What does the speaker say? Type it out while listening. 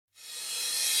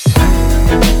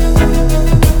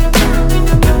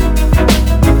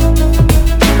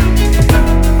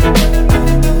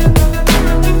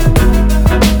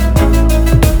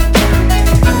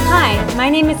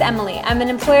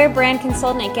employer brand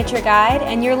consultant at Get Your Guide,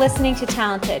 and you're listening to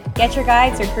Talented, Get Your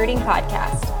Guide's recruiting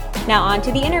podcast. Now on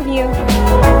to the interview.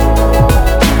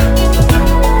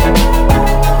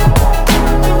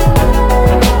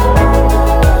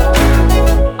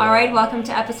 All right, welcome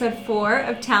to episode 4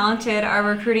 of Talented, our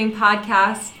recruiting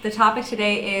podcast. The topic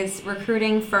today is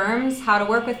recruiting firms, how to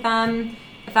work with them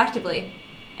effectively.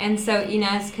 And so,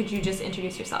 Ines, could you just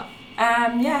introduce yourself?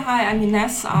 Hi, I'm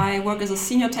Ines. I work as a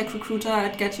senior tech recruiter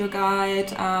at Get Your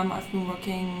Guide. I've been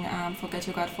working for Get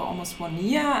Your Guide for almost 1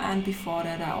 year, and before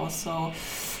that I also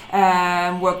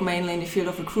worked mainly in the field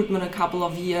of recruitment a couple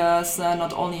of years,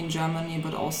 not only in Germany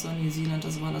but also in New Zealand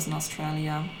as well as in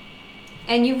Australia.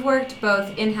 And you've worked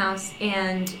both in-house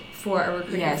and for a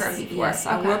recruiting firm before? Yes,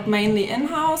 I worked mainly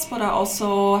in-house, but I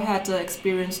also had the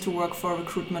experience to work for a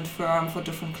recruitment firm for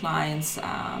different clients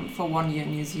for 1 year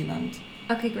in New Zealand.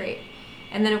 Okay, great.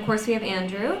 And then, of course, we have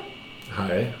Andrew.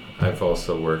 Hi, I've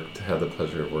also had the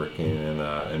pleasure of working in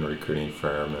a recruiting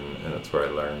firm, and that's where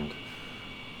I learned,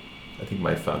 I think,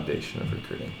 my foundation of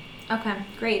recruiting. Okay,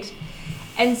 great.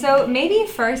 And so maybe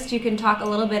first you can talk a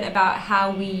little bit about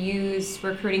how we use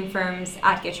recruiting firms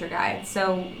at Get Your Guide.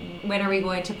 So when are we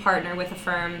going to partner with a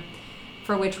firm,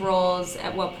 for which roles,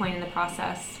 at what point in the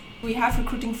process? We have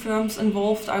recruiting firms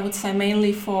involved, I would say,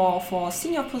 mainly for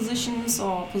senior positions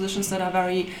or positions that are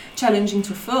very challenging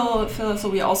to fill. So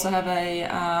we also have a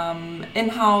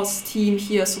in-house team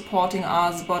here supporting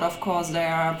us, but of course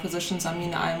there are positions,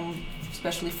 I'm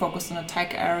especially focused in the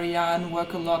tech area and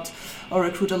work a lot or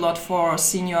recruit a lot for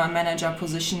senior and manager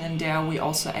position, and there we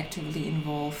also actively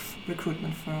involve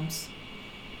recruitment firms.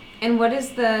 And what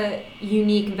is the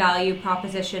unique value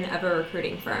proposition of a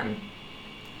recruiting firm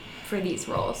for these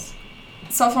roles?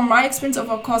 So from my experience,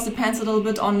 of course, depends a little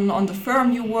bit on the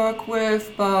firm you work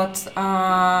with, but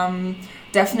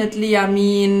definitely,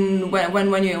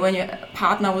 when you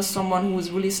partner with someone who is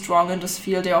really strong in this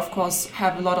field, they of course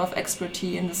have a lot of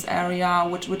expertise in this area,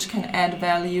 which can add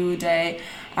value. They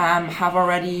have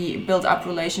already built up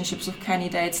relationships with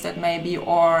candidates that maybe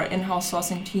our in-house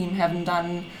sourcing team haven't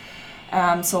done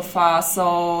so far.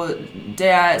 So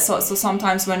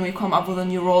sometimes when we come up with a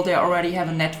new role, they already have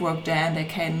a network there, and they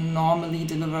can normally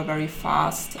deliver very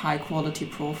fast, high quality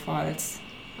profiles.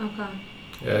 Okay.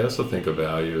 Yeah, I also think of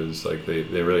value as like they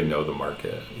really know the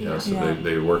market.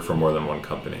 They work for more than one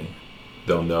company.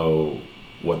 They'll know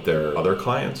what their other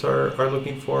clients are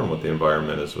looking for and what the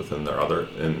environment is within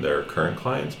their current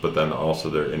clients, but then also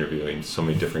they're interviewing so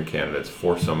many different candidates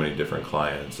for so many different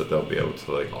clients that they'll be able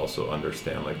to like also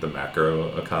understand like the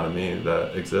macro economy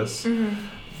that exists. Mm-hmm.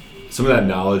 Some of that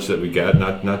knowledge that we get,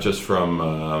 not just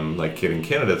from like getting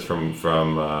candidates from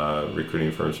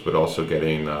recruiting firms, but also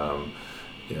getting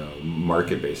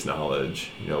market-based knowledge.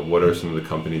 What are some of the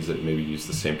companies that maybe use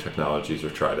the same technologies or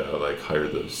try to like hire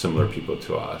the similar people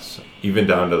to us, even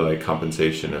down to like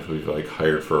compensation. If we've like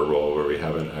hired for a role where we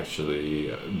haven't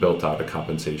actually built out a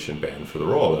compensation band for the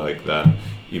role, like then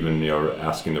even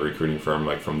asking the recruiting firm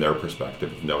like from their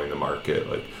perspective of knowing the market,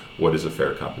 like what is a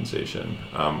fair compensation,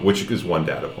 which is one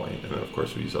data point, and then of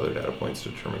course we use other data points to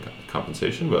determine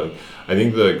compensation. But I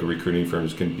think the recruiting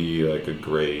firms can be like a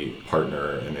great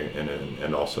partner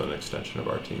and also an extension of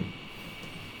our team.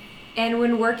 And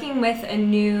when working with a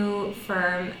new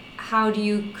firm, how do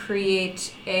you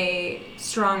create a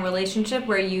strong relationship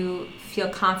where you feel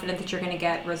confident that you're going to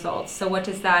get results? So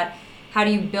how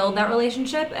do you build that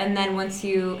relationship? And then once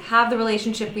you have the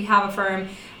relationship, we have a firm,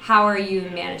 how are you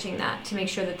managing that to make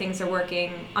sure that things are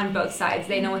working on both sides?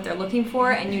 They know what they're looking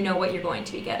for and you know what you're going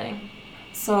to be getting.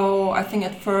 So I think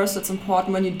at first it's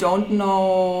important when you don't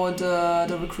know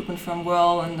the recruitment firm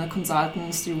well and the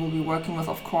consultants you will be working with,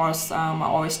 of course, I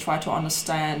always try to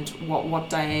understand what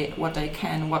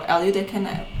value they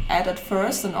can add at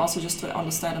first, and also just to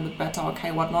understand a bit better,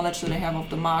 okay, what knowledge do they have of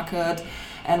the market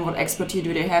and what expertise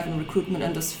do they have in recruitment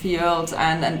in this field,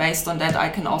 and based on that I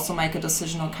can also make a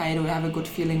decision, okay, do we have a good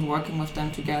feeling working with them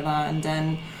together, and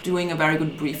then doing a very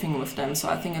good briefing with them. So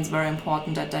I think it's very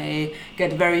important that they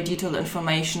get very detailed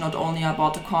information, not only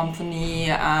about the company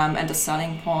and the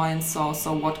selling points, so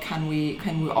what can we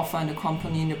offer in the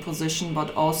company, in the position,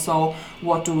 but also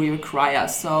what do we require.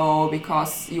 So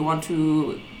because you want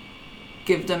to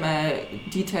give them a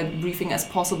detailed briefing as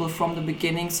possible from the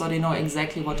beginning so they know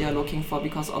exactly what they're looking for,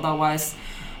 because otherwise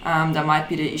there might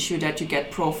be the issue that you get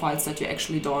profiles that you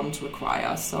actually don't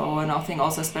require. So, and I think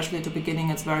also especially at the beginning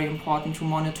it's very important to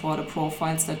monitor the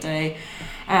profiles that they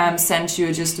send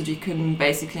you, just so you can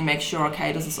basically make sure,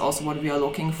 okay, this is also what we are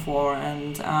looking for.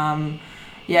 And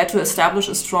to establish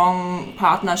a strong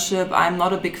partnership. I'm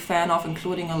not a big fan of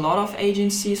including a lot of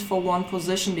agencies for one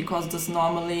position, because this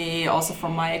normally, also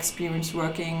from my experience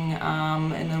working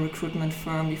in a recruitment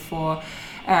firm before,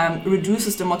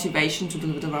 reduces the motivation to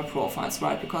deliver profiles,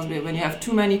 right? Because when you have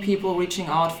too many people reaching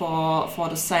out for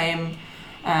the same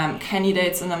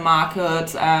candidates in the market,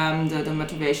 the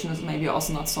motivation is maybe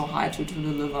also not so high to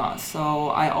deliver. So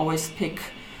I always pick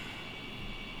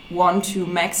 1 to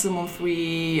maximum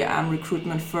 3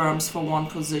 recruitment firms for one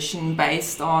position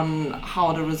based on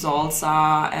how the results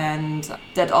are, and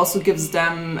that also gives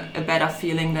them a better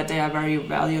feeling that they are very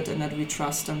valued and that we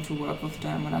trust them to work with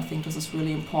them. And I think this is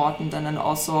really important. And then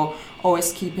also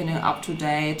always keeping it up to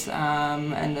date,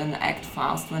 and then act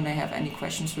fast when they have any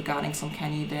questions regarding some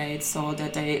candidates, so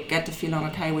that they get the feeling,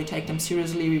 okay, we take them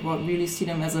seriously, we really see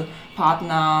them as a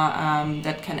partner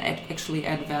that can actually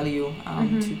add value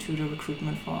to the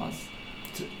recruitment for us.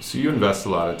 So you invest a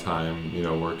lot of time,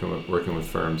 working with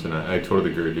firms, and I totally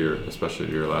agree with especially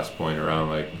to your last point around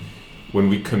like when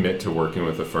we commit to working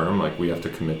with a firm, like we have to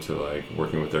commit to like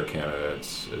working with their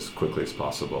candidates as quickly as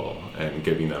possible and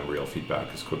giving them real feedback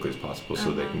as quickly as possible so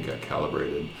they can get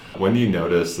calibrated. When do you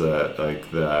notice that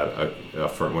a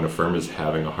firm, when a firm is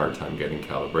having a hard time getting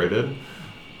calibrated?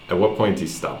 At what point do you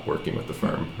stop working with the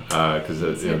firm? Because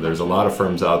there's a lot of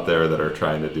firms out there that are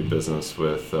trying to do business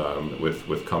with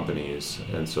companies,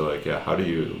 and so how do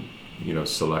you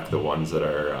select the ones that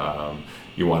are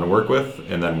you want to work with,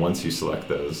 and then once you select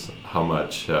those, how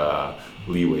much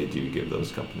leeway do you give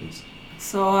those companies?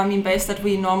 So, based that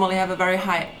we normally have a very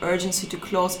high urgency to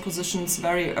close positions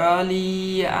very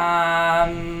early,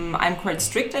 I'm quite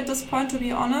strict at this point, to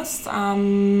be honest.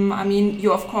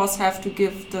 You of course have to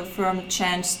give the firm a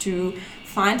chance to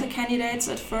find the candidates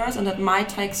at first, and that might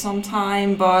take some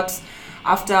time, but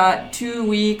after 2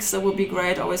 weeks, it would be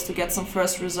great always to get some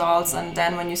first results. And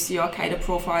then when you see, okay, the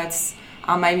profiles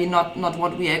are maybe not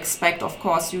what we expect, of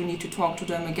course, you need to talk to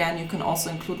them again. You can also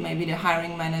include maybe the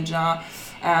hiring manager,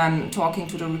 talking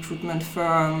to the recruitment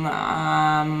firm,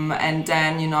 and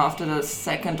then after the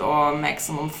second or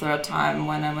maximum third time,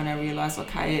 when I realize,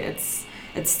 okay, it's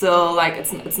still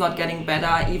it's not getting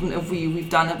better, even if we've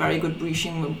done a very good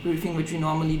briefing, which we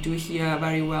normally do here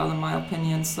very well, in my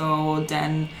opinion. So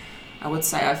then I would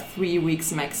say 3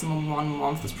 weeks maximum, 1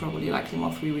 month is probably likely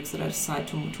more 3 weeks that I decide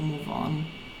to move on.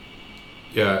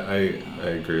 Yeah, I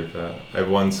agree with that. I've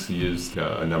once used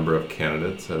a number of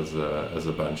candidates as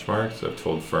a benchmark. So I've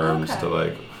told firms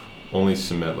to only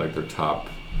submit their top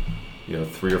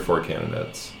 3 or 4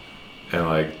 candidates, and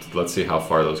let's see how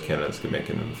far those candidates can make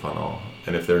it in the funnel.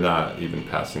 And if they're not even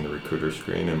passing the recruiter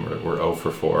screen and we're 0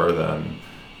 for 4, then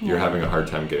you're having a hard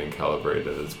time getting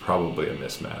calibrated. It's probably a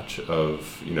mismatch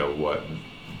of what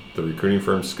the recruiting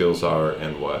firm's skills are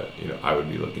and what I would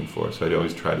be looking for. So I'd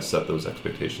always try to set those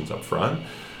expectations up front,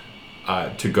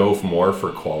 to go more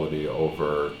for quality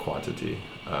over quantity.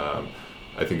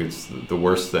 I think it's the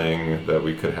worst thing that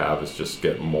we could have is just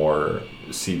get more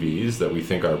CVs that we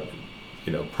think are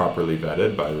properly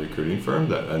vetted by a recruiting firm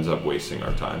that ends up wasting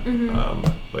our time.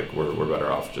 We're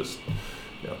better off just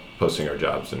posting our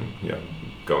jobs and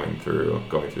going through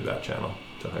that channel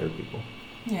to hire people.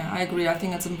 Yeah, I agree. I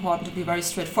think it's important to be very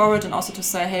straightforward and also to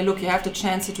say, hey, look, you have the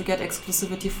chance here to get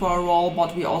exclusivity for a role,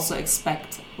 but we also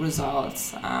expect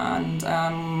results. And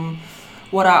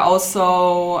what I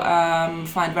also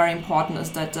find very important is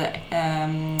that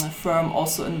the firm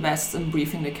also invests in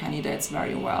briefing the candidates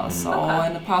very well. So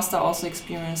in the past, I also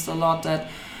experienced a lot that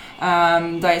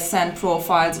they send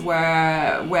profiles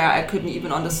where I couldn't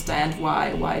even understand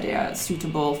why they are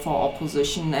suitable for our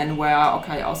position, and where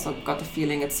I also got the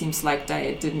feeling it seems like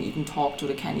they didn't even talk to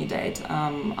the candidate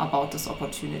about this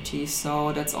opportunity.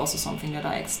 So that's also something that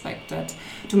I expected,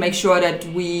 to make sure that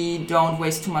we don't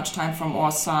waste too much time from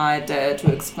our side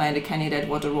to explain the candidate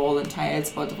what the role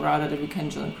entails, but rather that we can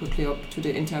jump quickly up to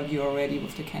the interview already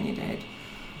with the candidate.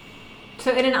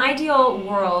 So in an ideal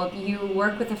world, you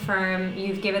work with a firm,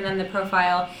 you've given them the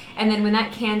profile, and then when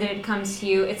that candidate comes to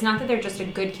you, it's not that they're just a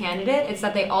good candidate, it's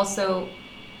that they also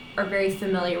are very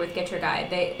familiar with Get Your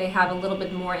Guide. They have a little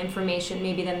bit more information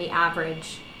maybe than the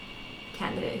average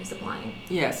candidate who's applying.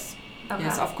 Yes. Okay.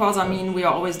 Yes, of course. We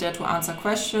are always there to answer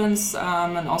questions,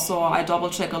 and also I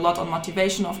double check a lot on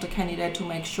motivation of the candidate to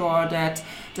make sure that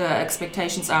the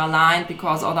expectations are aligned,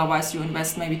 because otherwise you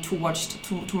invest maybe too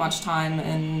much time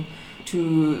into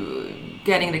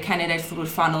getting the candidate through the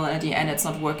funnel, and at the end it's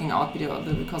not working out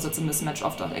because it's a mismatch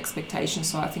of the expectations.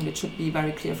 So I think it should be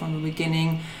very clear from the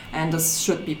beginning, and this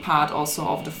should be part also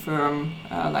of the firm,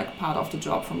 part of the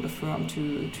job from the firm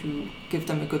to give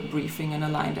them a good briefing and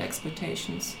align the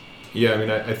expectations. Yeah, I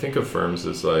mean, I think of firms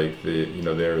as like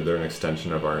they're an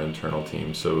extension of our internal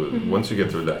team. So once you get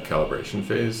through that calibration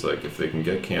phase, like if they can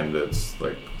get candidates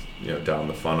like down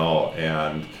the funnel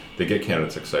and they get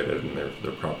candidates excited and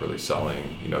they're properly selling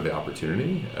the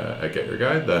opportunity at Get Your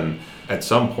Guide, then at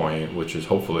some point, which is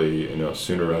hopefully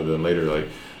sooner rather than later, like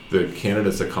the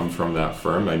candidates that come from that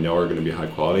firm I know are going to be high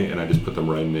quality, and I just put them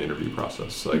right in the interview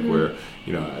process, like where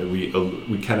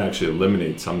we can actually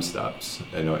eliminate some steps.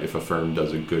 If a firm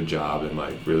does a good job in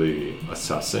like really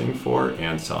assessing for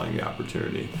and selling the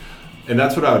opportunity, and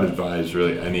that's what I would advise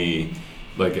really any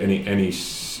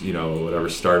whatever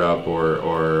startup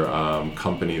or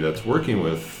company that's working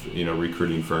with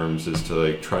recruiting firms, is to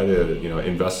like try to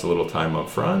invest a little time up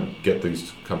front, get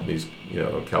these companies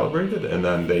calibrated, and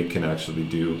then they can actually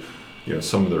do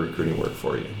some of the recruiting work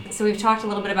for you. So we've talked a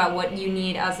little bit about what you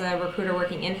need as a recruiter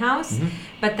working in-house,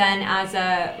 but then as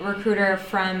a recruiter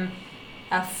from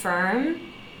a firm,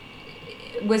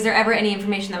 was there ever any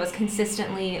information that was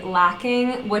consistently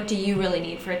lacking? What do you really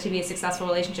need for it to be a successful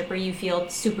relationship where you feel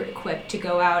super equipped to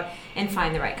go out and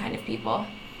find the right kind of people?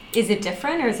 Is it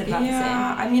different or is it about the same?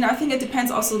 Yeah, I mean, I think it depends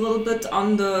also a little bit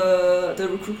on the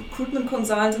recruitment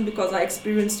consultant, because I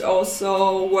experienced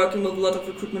also working with a lot of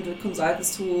recruitment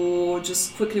consultants who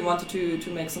just quickly wanted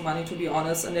to make some money, to be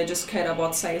honest, and they just cared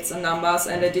about sales and numbers,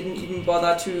 and they didn't even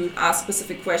bother to ask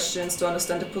specific questions to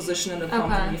understand the position in the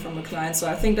company from the client. So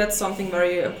I think that's something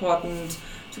very important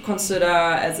to consider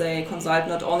as a consultant,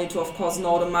 not only to, of course,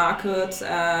 know the market,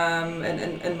 and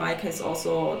in my case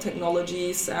also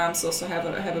technologies, so have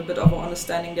a bit of an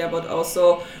understanding there, but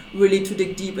also really to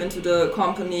dig deep into the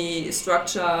company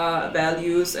structure,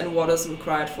 values, and what is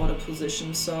required for the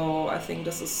position. So I think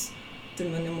this is the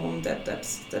minimum that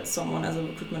someone as a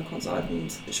recruitment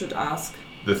consultant should ask.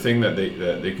 The thing that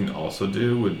they can also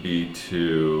do would be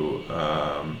to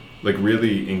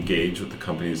really engage with the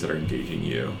companies that are engaging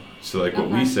you. So like what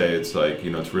we say, it's like,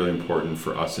 it's really important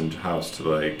for us in-house to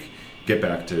like get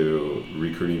back to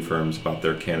recruiting firms about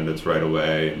their candidates right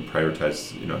away and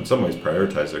prioritize, in some ways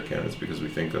prioritize their candidates, because we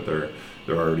think that they're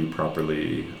already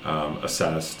properly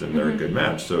assessed and they're a good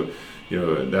match. So,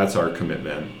 that's our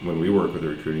commitment when we work with a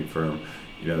recruiting firm.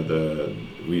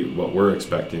 What we're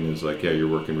expecting is like, you're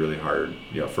working really hard,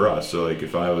 for us. So like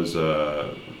if I was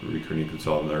a recruiting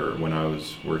consultant or when I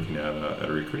was working at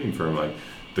a recruiting firm, like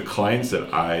the clients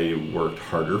that I worked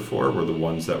harder for were the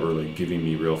ones that were like giving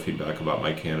me real feedback about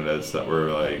my candidates, that were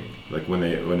like when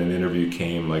an interview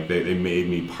came, like they made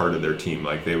me part of their team.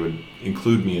 Like they would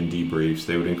include me in debriefs,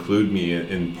 they would include me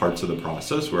in parts of the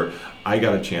process where I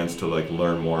got a chance to like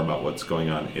learn more about what's going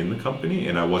on in the company,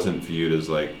 and I wasn't viewed as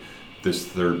like this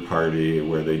third party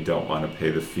where they don't want to pay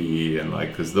the fee, and like,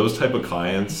 because those type of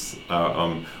clients,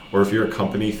 or if you're a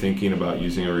company thinking about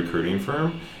using a recruiting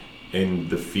firm and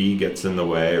the fee gets in the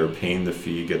way, or paying the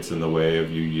fee gets in the way of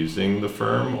you using the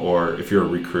firm, or if you're a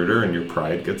recruiter and your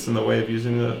pride gets in the way of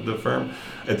using the firm,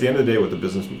 at the end of the day, what the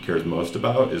business cares most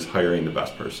about is hiring the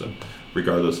best person,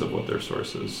 regardless of what their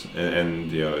source is.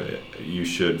 And you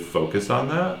should focus on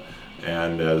that.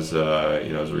 And as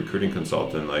as a recruiting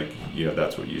consultant, like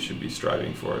that's what you should be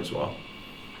striving for as well.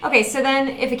 Okay, so then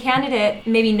if a candidate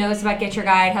maybe knows about Get Your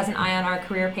Guide, has an eye on our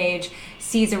career page,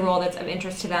 sees a role that's of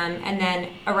interest to them, and then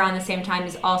around the same time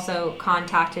is also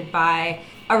contacted by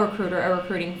a recruiter, a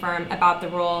recruiting firm about the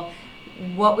role,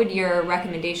 what would your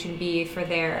recommendation be for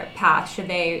their path? Should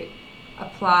they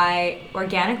apply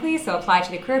organically, so apply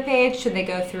to the career page? Should they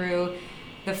go through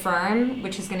the firm,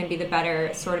 which is going to be the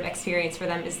better sort of experience for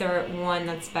them? Is there one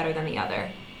that's better than the other?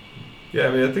 Yeah,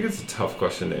 I mean, I think it's a tough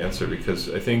question to answer,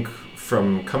 because I think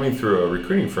from coming through a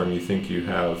recruiting firm, you think you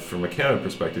have, from a candidate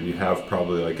perspective, you have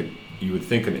probably you would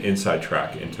think an inside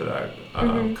track into that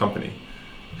company.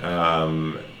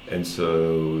 And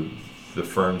so the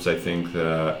firms, I think,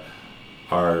 that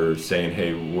are saying,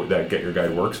 hey, that Get Your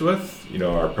Guide works with,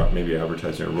 are maybe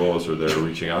advertising their roles, or they're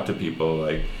reaching out to people,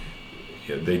 like,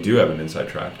 they do have an inside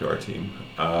track to our team,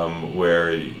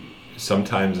 where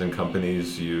sometimes in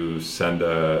companies you send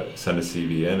a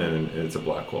CV in and it's a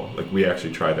black hole. Like, we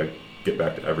actually try to get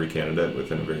back to every candidate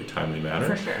within a very timely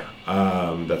manner. For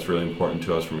sure. That's really important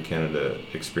to us from a candidate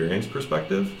experience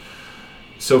perspective.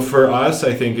 So for us,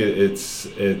 I think it's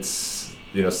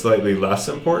slightly less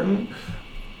important,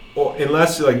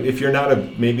 unless if you're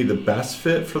not maybe the best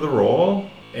fit for the role,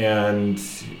 and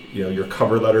your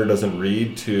cover letter doesn't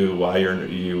read to why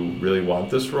you really want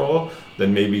this role,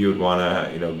 then maybe you would want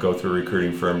to go through a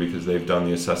recruiting firm because they've done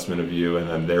the assessment of you and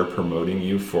then they're promoting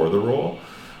you for the role.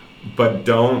 But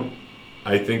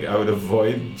I think I would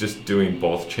avoid just doing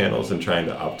both channels and trying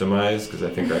to optimize, because I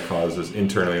think that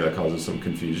causes some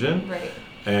confusion. Right.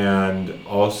 And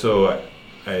also,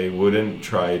 I wouldn't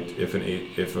try if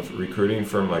a recruiting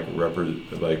firm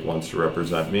wants to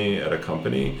represent me at a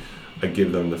company. I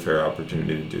give them the fair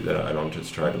opportunity to do that. I don't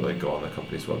just try to go on the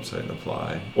company's website and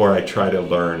apply, or I try to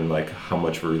learn how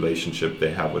much of a relationship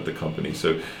they have with the company.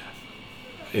 So,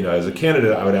 as a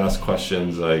candidate, I would ask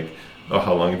questions like, "Oh,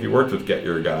 how long have you worked with Get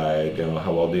Your Guide?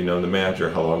 How well do you know the manager?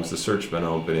 How long has the search been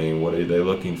opening? What are they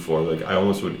looking for?" I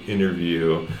almost would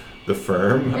interview the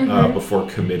firm before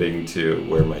committing to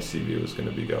where my CV was going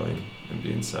to be going and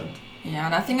being sent. Yeah,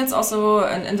 and I think it's also,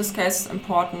 in this case,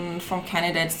 important from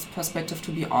candidates' perspective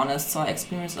to be honest. So I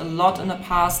experienced a lot in the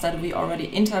past that we already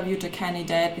interviewed a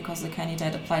candidate because the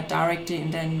candidate applied directly,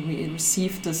 and then we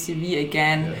received the CV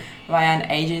again via an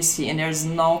agency, and there's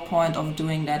no point of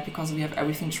doing that because we have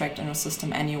everything tracked in our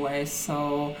system anyway.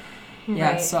 So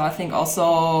so I think also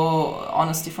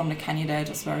honesty from the candidate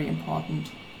is very important.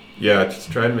 Yeah,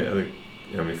 just try to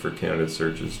make, for candidate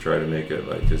searches, try to make it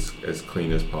as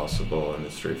clean as possible and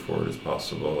as straightforward as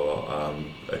possible.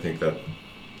 I think that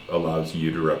allows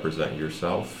you to represent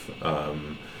yourself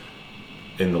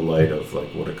in the light of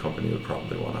what a company would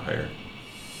probably want to hire.